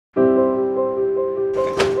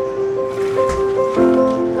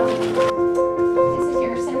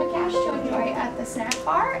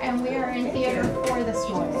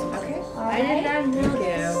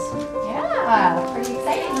Pretty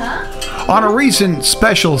exciting, huh? On a recent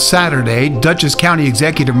special Saturday, Dutchess County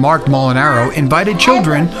Executive Mark Molinaro invited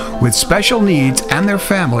children with special needs and their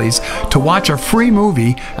families to watch a free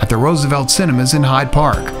movie at the Roosevelt Cinemas in Hyde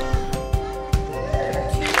Park.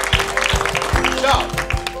 So,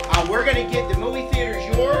 we're going to get the movie theater's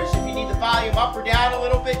yours. If you need the volume up or down a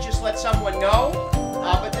little bit, just let someone know.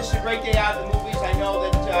 But this is a great day out at the movies. I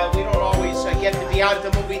know that we don't always get to be out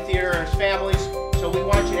at the movie theater as families, so we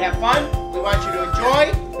want you to have fun. We want you to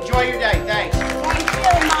enjoy your day. Thanks. Thank you,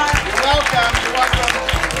 Mark. You're welcome. You're welcome.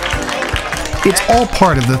 It's all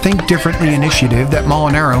part of the Think Differently initiative that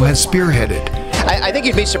Molinaro has spearheaded. I think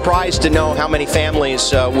you'd be surprised to know how many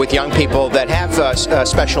families with young people that have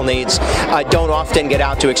special needs don't often get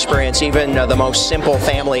out to experience even the most simple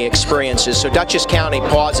family experiences. So Dutchess County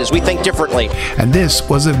pauses. We think differently. And this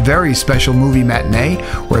was a very special movie matinee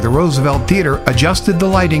where the Roosevelt Theater adjusted the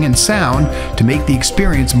lighting and sound to make the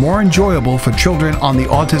experience more enjoyable for children on the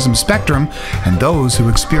autism spectrum and those who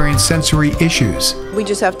experience sensory issues. We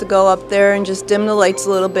just have to go up there and just dim the lights a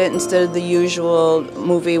little bit instead of the usual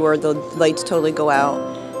movie where the lights totally go out.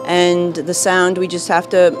 And the sound, we just have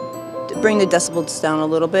to bring the decibels down a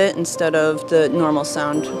little bit instead of the normal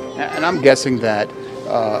sound. And I'm guessing that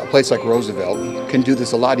a place like Roosevelt can do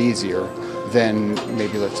this a lot easier than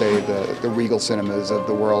maybe, let's say, the Regal cinemas of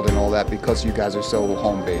the world and all that, because you guys are so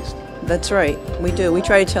home-based. That's right, we do. We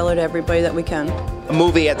try to tell it to everybody that we can. A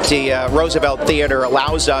movie at the Roosevelt Theater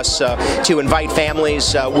allows us to invite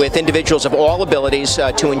families with individuals of all abilities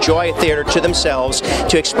to enjoy a theater to themselves,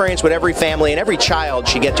 to experience what every family and every child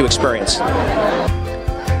should get to experience.